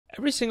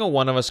Every single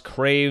one of us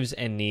craves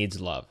and needs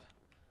love.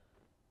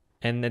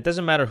 And it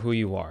doesn't matter who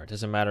you are. It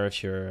doesn't matter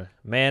if you're a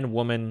man,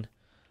 woman.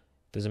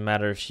 It doesn't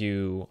matter if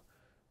you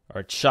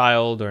are a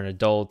child or an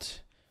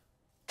adult.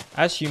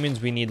 As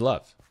humans, we need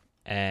love.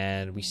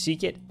 And we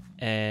seek it.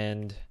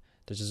 And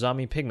there's a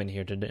zombie pigman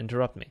here to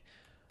interrupt me.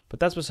 But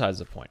that's besides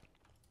the point.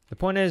 The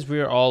point is we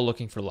are all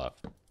looking for love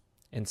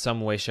in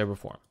some way, shape, or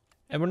form.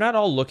 And we're not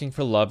all looking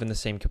for love in the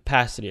same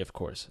capacity, of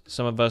course.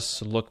 Some of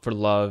us look for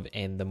love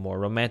in the more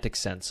romantic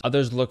sense.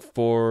 Others look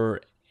for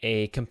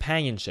a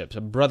companionship,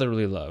 a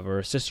brotherly love, or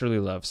a sisterly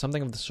love,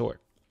 something of the sort.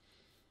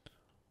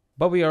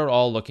 But we are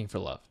all looking for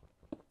love.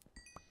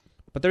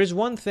 But there is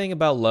one thing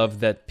about love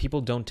that people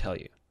don't tell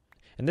you.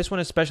 And this one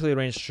especially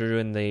rings true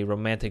in the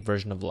romantic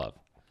version of love.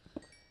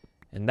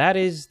 And that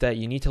is that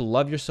you need to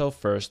love yourself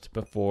first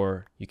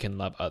before you can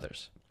love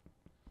others.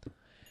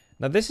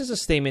 Now, this is a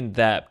statement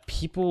that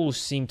people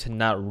seem to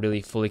not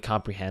really fully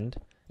comprehend.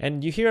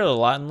 And you hear it a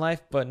lot in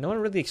life, but no one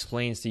really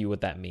explains to you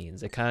what that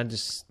means. It kind of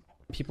just,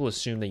 people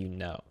assume that you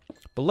know.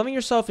 But loving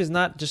yourself is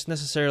not just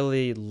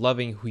necessarily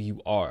loving who you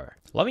are.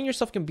 Loving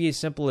yourself can be as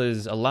simple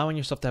as allowing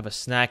yourself to have a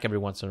snack every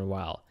once in a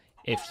while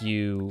if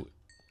you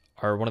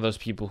are one of those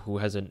people who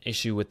has an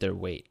issue with their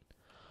weight.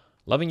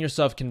 Loving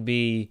yourself can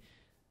be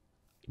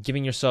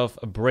giving yourself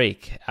a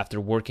break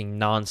after working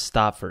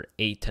non-stop for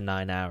 8 to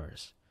 9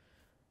 hours.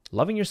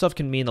 Loving yourself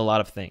can mean a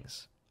lot of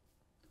things.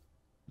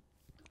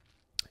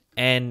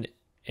 And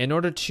in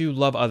order to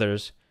love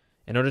others,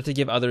 in order to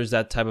give others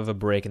that type of a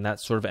break and that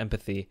sort of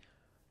empathy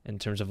in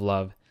terms of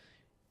love,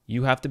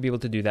 you have to be able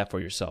to do that for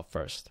yourself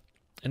first.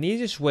 And the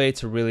easiest way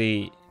to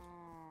really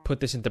put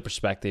this into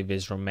perspective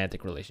is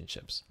romantic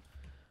relationships.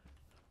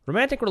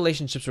 Romantic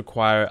relationships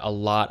require a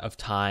lot of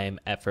time,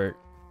 effort,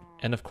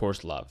 and of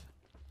course love.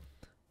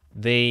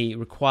 They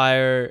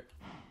require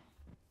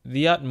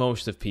the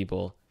utmost of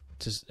people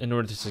in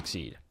order to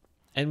succeed.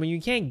 And when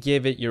you can't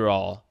give it your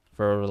all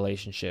for a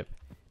relationship,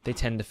 they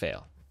tend to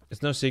fail.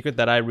 It's no secret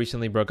that I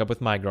recently broke up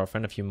with my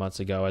girlfriend a few months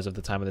ago as of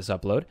the time of this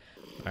upload.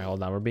 Alright,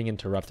 hold on. We're being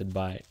interrupted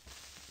by...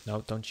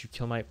 No, don't you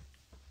kill my...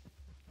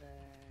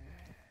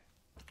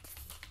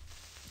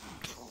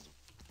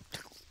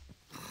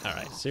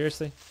 Alright,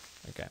 seriously?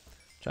 Okay.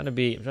 I'm trying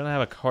to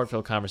have a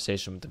heartfelt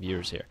conversation with the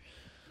viewers here.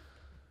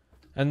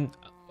 And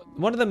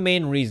one of the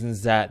main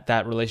reasons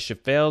that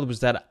relationship failed was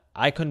that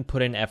I couldn't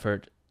put in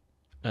effort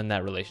in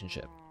that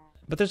relationship.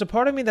 But there's a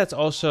part of me that's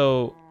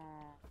also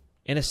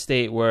in a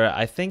state where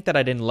I think that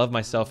I didn't love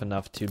myself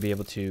enough to be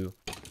able to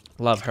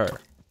love her.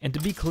 And to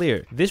be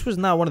clear, this was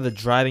not one of the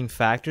driving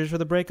factors for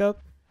the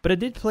breakup, but it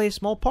did play a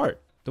small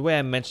part. The way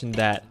I mentioned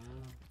that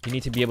you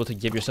need to be able to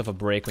give yourself a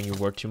break when you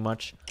work too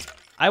much,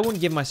 I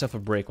wouldn't give myself a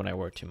break when I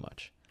work too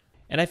much.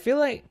 And I feel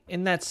like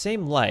in that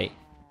same light,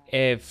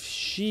 if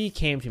she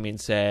came to me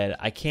and said,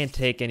 I can't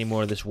take any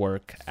more of this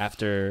work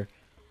after,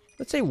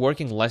 let's say,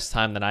 working less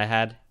time than I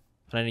had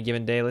on any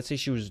given day. Let's say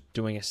she was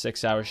doing a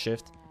 6-hour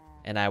shift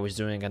and I was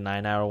doing a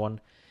 9-hour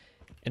one.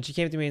 And she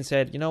came to me and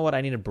said, you know what,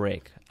 I need a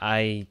break.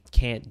 I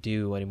can't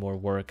do any more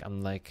work.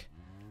 I'm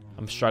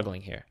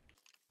struggling here.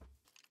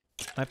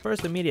 My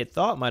first immediate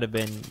thought might have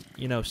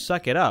been,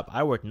 suck it up.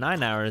 I worked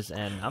 9 hours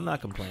and I'm not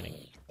complaining.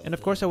 And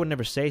of course I would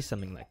never say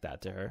something like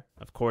that to her.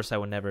 Of course I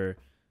would never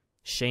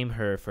shame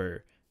her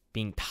for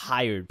being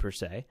tired per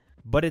se.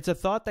 But it's a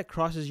thought that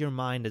crosses your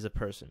mind as a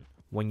person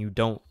when you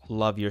don't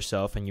love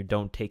yourself and you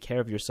don't take care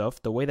of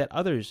yourself the way that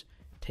others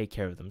take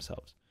care of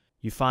themselves.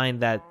 You find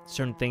that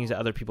certain things that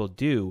other people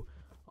do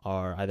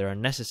are either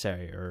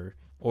unnecessary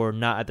or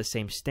not at the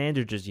same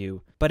standards as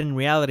you, but in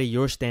reality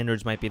your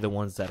standards might be the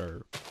ones that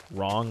are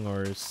wrong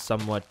or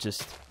somewhat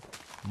just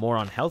more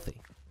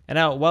unhealthy. And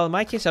now, while in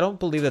my case I don't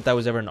believe that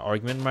was ever an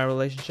argument in my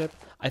relationship,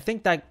 I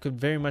think that could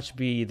very much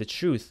be the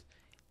truth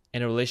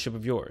in a relationship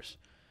of yours.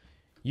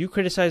 You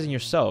criticizing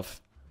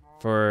yourself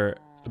for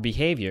a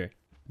behavior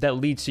that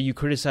leads to you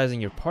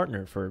criticizing your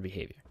partner for a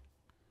behavior.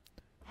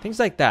 Things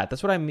like that.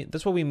 That's what I mean.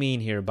 That's what we mean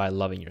here by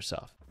loving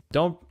yourself.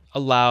 Don't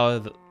allow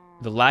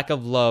the lack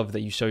of love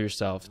that you show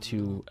yourself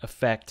to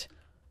affect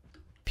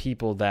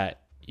people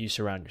that you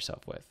surround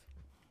yourself with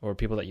or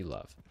people that you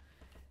love.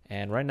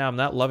 And right now I'm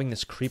not loving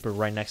this creeper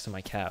right next to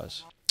my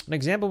cows. An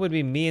example would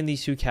be me and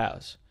these 2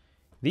 cows.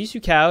 These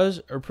 2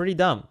 cows are pretty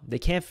dumb. They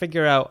can't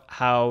figure out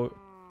how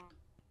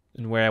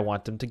and where I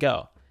want them to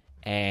go.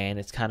 And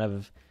it's kind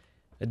of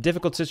a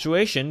difficult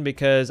situation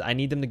because I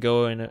need them to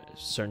go in a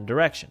certain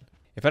direction.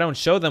 If I don't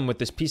show them with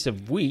this piece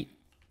of wheat,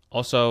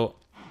 also...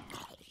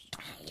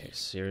 Okay,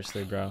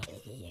 seriously, bro.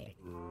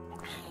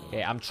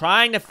 Okay, I'm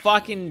trying to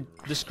fucking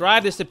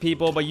describe this to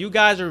people, but you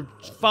guys are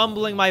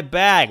fumbling my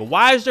bag.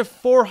 Why is there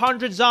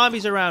 400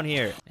 zombies around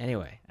here?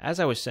 Anyway, as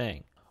I was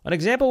saying, an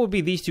example would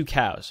be these 2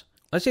 cows.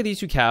 Let's say these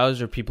 2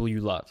 cows are people you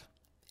love.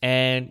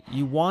 And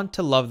you want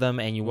to love them,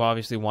 and you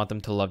obviously want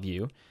them to love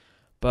you.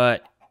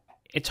 But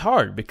it's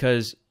hard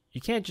because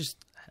you can't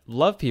just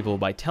love people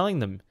by telling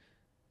them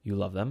you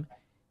love them.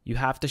 You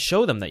have to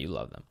show them that you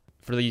love them.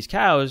 For these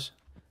cows,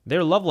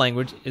 their love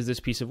language is this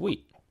piece of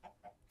wheat.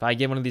 If I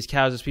give one of these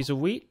cows this piece of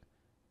wheat,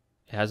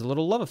 it has a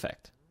little love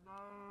effect.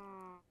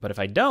 But if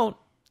I don't,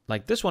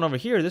 Like this one over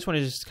here, this one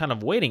is just kind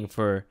of waiting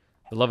for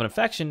the love and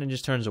affection and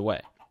just turns away.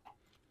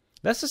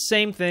 That's the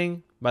same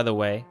thing, by the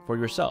way, for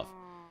yourself.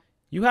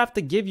 You have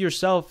to give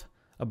yourself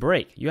a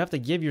break. You have to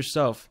give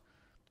yourself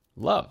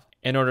love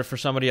in order for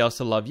somebody else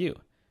to love you.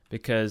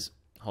 Because,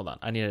 hold on,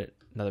 I need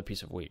another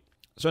piece of wheat.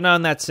 So now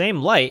in that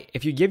same light,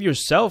 if you give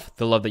yourself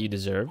the love that you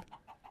deserve,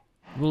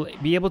 you will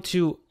be able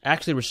to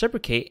actually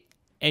reciprocate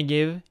and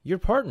give your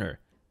partner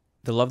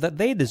the love that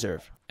they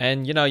deserve.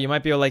 And, you know, you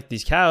might be like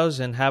these cows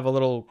and have a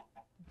little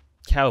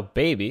cow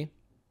baby,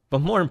 but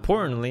more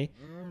importantly,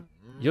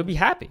 you'll be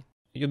happy.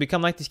 You'll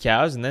become like these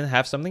cows and then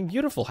have something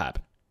beautiful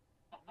happen.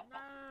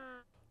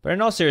 But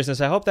in all seriousness,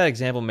 I hope that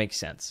example makes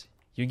sense.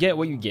 You get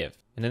what you give.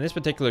 And in this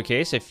particular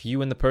case, if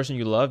you and the person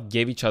you love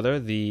gave each other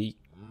the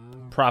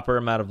proper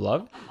amount of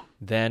love,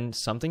 then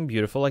something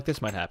beautiful like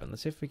this might happen.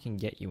 Let's see if we can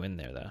get you in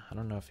there, though. I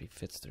don't know if he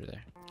fits through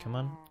there. Come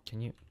on.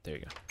 Can you? There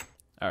you go.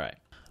 All right.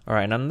 All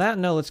right. And on that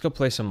note, let's go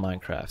play some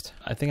Minecraft.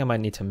 I think I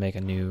might need to make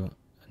a new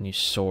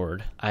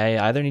sword. I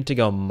either need to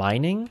go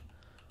mining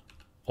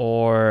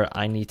or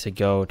I need to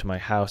go to my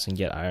house and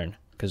get iron,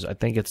 because I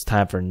think it's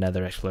time for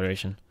nether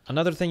exploration.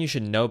 Another thing you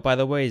should note, by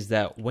the way, is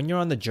that when you're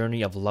on the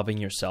journey of loving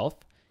yourself,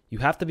 you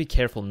have to be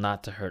careful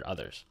not to hurt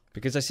others.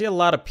 Because I see a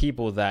lot of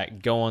people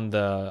that go on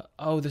the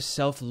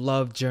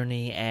self-love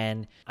journey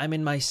and I'm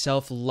in my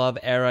self-love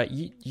era.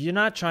 You're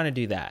not trying to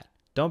do that.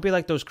 Don't be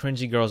like those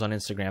cringy girls on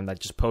Instagram that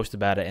just post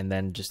about it and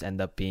then just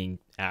end up being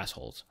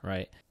assholes,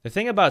 right? The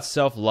thing about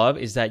self-love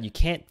is that you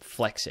can't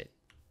flex it.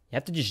 You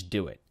have to just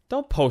do it.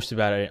 Don't post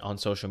about it on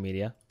social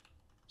media.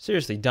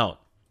 Seriously, don't.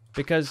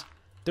 Because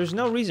there's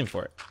no reason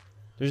for it.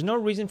 There's no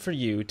reason for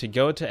you to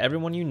go to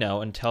everyone you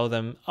know and tell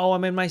them, oh,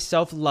 I'm in my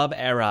self-love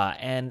era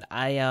and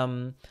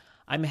I'm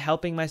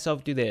helping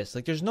myself do this.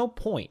 Like, there's no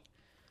point.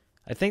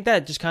 I think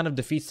that just kind of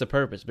defeats the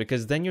purpose,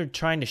 because then you're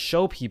trying to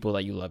show people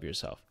that you love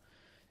yourself.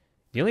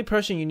 The only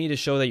person you need to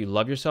show that you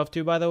love yourself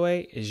to, by the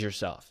way, is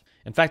yourself.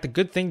 In fact, a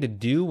good thing to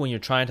do when you're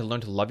trying to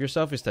learn to love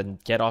yourself is to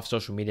get off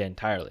social media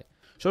entirely.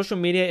 Social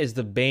media is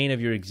the bane of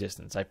your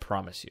existence, I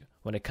promise you,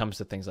 when it comes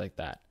to things like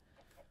that.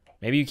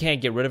 Maybe you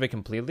can't get rid of it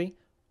completely,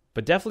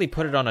 but definitely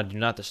put it on a do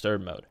not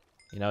disturb mode.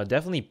 You know,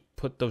 definitely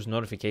put those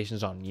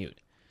notifications on mute.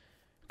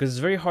 Because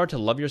it's very hard to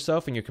love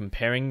yourself when you're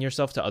comparing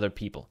yourself to other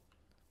people.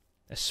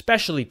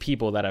 Especially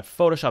people that have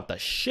photoshopped the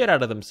shit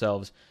out of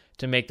themselves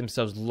to make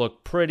themselves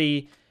look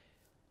pretty,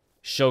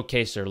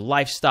 showcase their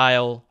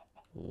lifestyle.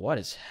 What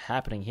is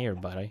happening here,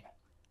 buddy?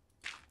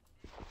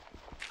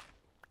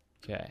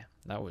 Okay,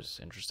 that was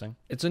interesting.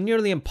 It's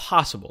nearly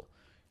impossible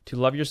to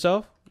love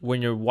yourself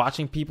when you're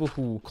watching people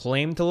who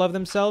claim to love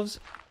themselves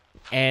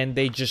and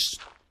they just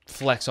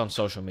flex on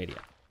social media.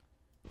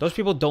 Those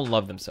people don't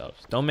love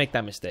themselves. Don't make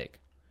that mistake.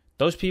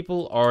 Those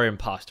people are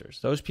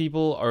imposters. Those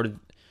people are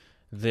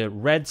the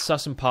red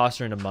sus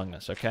imposter in Among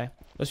Us, okay?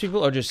 Those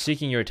people are just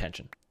seeking your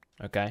attention,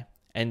 okay?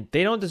 And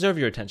they don't deserve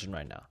your attention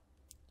right now.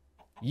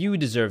 You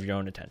deserve your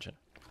own attention.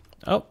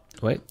 Oh,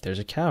 wait, there's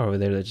a cow over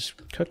there that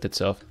just cooked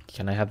itself.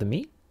 Can I have the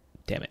meat?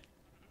 Damn it.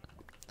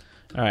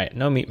 All right,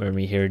 no meat for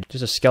me here.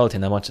 Just a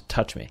skeleton that wants to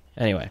touch me.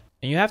 Anyway,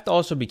 and you have to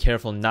also be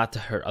careful not to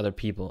hurt other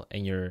people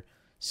in your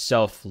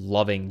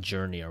self-loving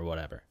journey or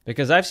whatever.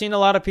 Because I've seen a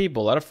lot of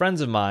people, a lot of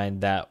friends of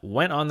mine that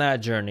went on that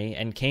journey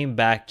and came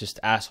back just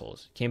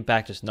assholes, came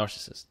back just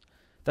narcissists.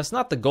 That's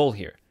not the goal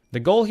here.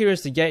 The goal here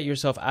is to get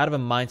yourself out of a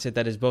mindset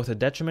that is both a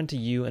detriment to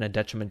you and a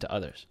detriment to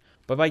others.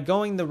 But by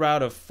going the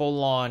route of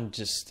full-on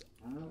just,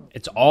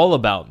 it's all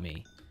about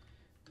me,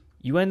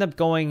 you end up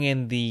going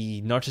in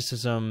the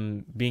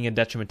narcissism being a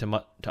detriment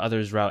to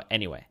others route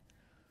anyway.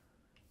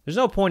 There's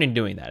no point in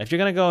doing that. If you're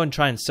going to go and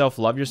try and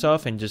self-love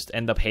yourself and just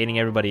end up hating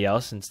everybody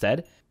else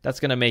instead, that's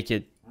going to make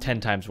it 10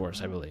 times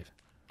worse, I believe.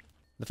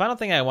 The final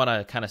thing I want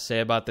to kind of say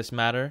about this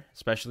matter,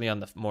 especially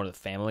on the more the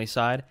family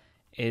side,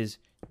 is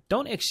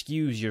don't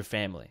excuse your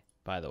family,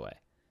 by the way.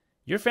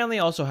 Your family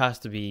also has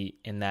to be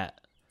in that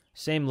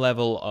same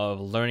level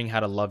of learning how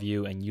to love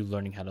you and you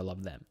learning how to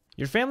love them.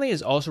 Your family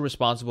is also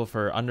responsible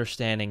for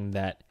understanding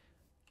that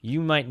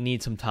you might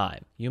need some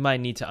time. You might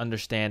need to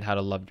understand how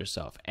to love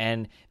yourself.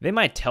 And they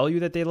might tell you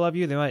that they love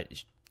you. They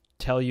might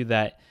tell you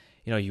that,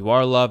 you know, you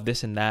are loved,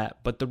 this and that.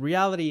 But the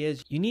reality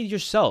is you need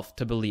yourself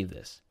to believe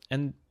this.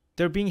 And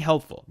they're being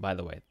helpful, by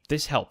the way.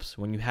 This helps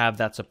when you have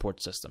that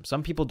support system.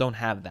 Some people don't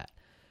have that.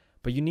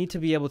 But you need to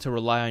be able to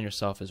rely on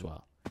yourself as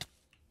well.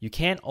 You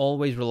can't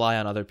always rely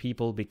on other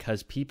people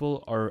because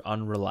people are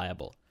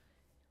unreliable.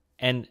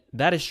 And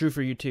that is true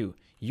for you too.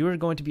 You are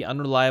going to be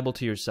unreliable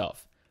to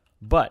yourself.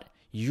 But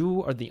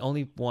you are the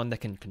only one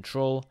that can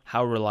control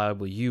how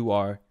reliable you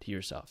are to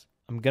yourself.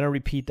 I'm going to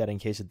repeat that in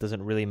case it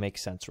doesn't really make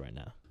sense right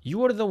now.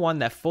 You are the one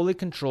that fully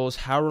controls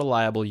how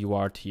reliable you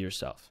are to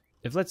yourself.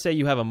 If let's say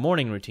you have a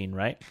morning routine,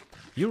 right?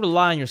 You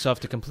rely on yourself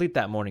to complete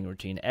that morning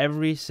routine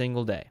every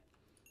single day.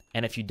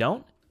 And if you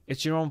don't,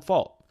 it's your own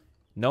fault.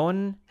 No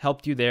one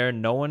helped you there.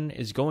 No one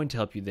is going to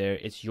help you there.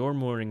 It's your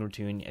morning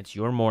routine. It's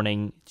your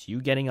morning. It's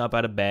you getting up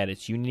out of bed.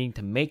 It's you needing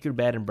to make your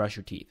bed and brush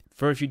your teeth.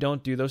 For if you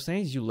don't do those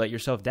things, you let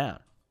yourself down.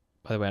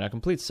 By the way, on a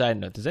complete side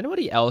note, does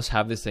anybody else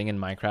have this thing in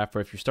Minecraft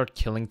where if you start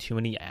killing too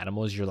many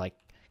animals, you're like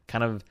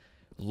kind of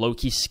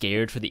low-key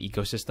scared for the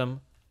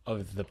ecosystem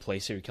of the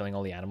place that you're killing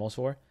all the animals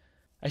for?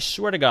 I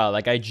swear to God,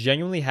 like I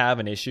genuinely have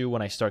an issue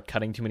when I start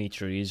cutting too many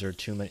trees or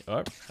too many...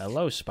 Oh,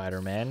 hello,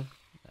 Spider-Man.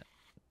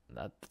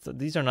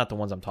 These are not the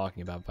ones I'm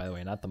talking about, by the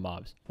way, not the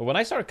mobs. But when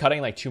I start cutting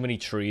like too many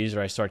trees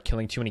or I start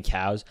killing too many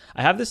cows,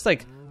 I have this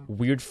like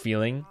weird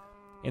feeling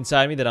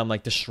inside me that I'm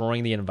like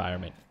destroying the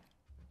environment.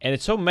 And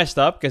it's so messed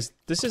up because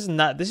this is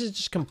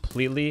just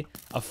completely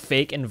a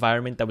fake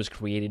environment that was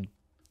created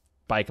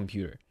by a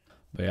computer.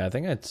 But yeah, I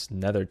think it's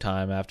nether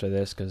time after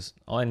this because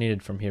all I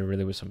needed from here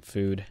really was some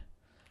food.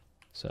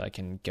 So I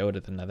can go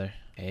to the nether.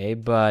 Hey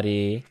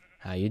buddy,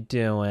 how you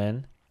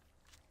doing?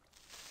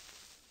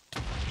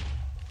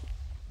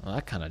 Well,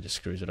 that kind of just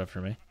screws it up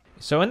for me.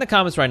 So in the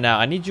comments right now,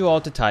 I need you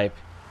all to type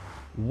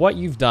what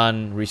you've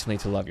done recently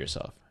to love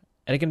yourself.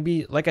 And it can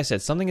be, like I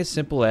said, something as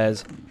simple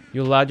as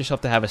you allowed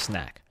yourself to have a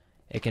snack.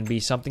 It can be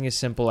something as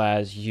simple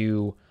as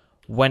you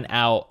went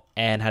out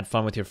and had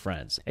fun with your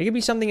friends. It can be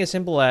something as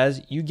simple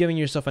as you giving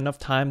yourself enough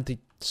time to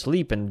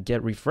sleep and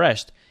get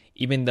refreshed,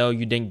 even though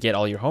you didn't get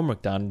all your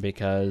homework done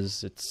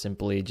because it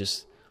simply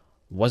just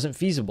wasn't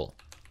feasible.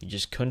 You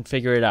just couldn't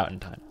figure it out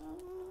in time.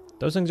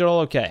 Those things are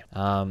all okay.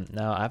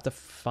 Now I have to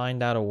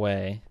find out a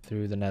way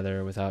through the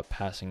nether without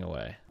passing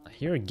away. I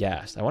hear a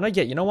ghast. I want to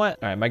get, you know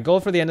what? All right, my goal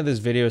for the end of this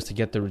video is to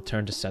get the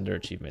return to sender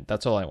achievement.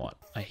 That's all I want.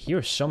 I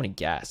hear so many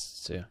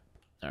ghasts too.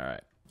 All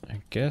right,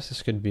 I guess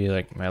this could be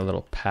like my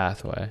little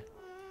pathway.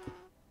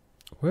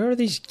 Where are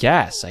these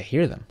ghasts? I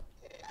hear them.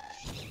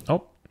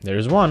 Oh,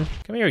 there's one.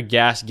 Come here,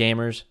 ghast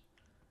gamers.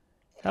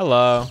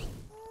 Hello.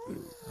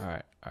 All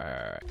right,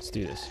 let's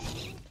do this.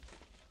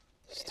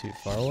 It's too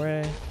far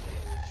away.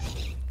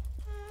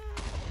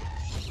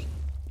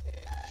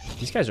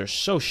 These guys are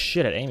so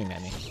shit at aiming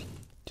at me.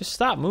 Just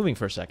stop moving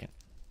for a second.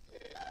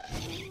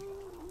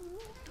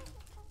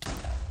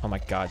 Oh my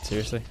God,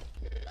 seriously?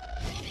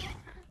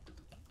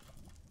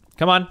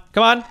 Come on,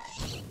 come on.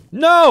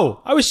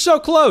 No, I was so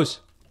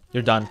close.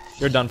 You're done.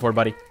 You're done for,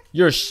 buddy.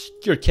 You're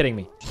kidding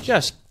me.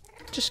 Just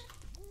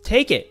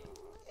take it.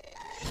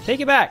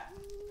 Take it back.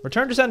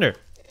 Return to sender.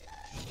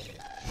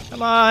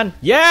 Come on.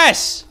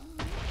 Yes!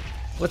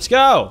 Let's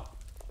go.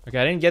 Okay,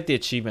 I didn't get the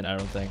achievement, I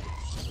don't think.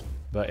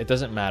 But it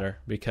doesn't matter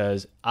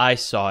because I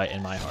saw it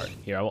in my heart.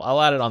 Here,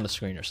 I'll add it on the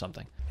screen or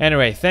something.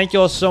 Anyway, thank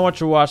you all so much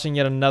for watching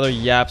yet another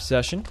Yap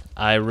session.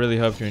 I really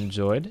hope you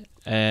enjoyed.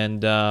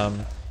 And,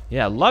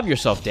 yeah, love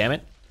yourself, damn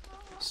it.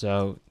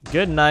 So,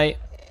 good night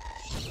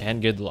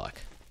and good luck.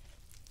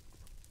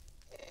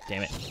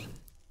 Damn it.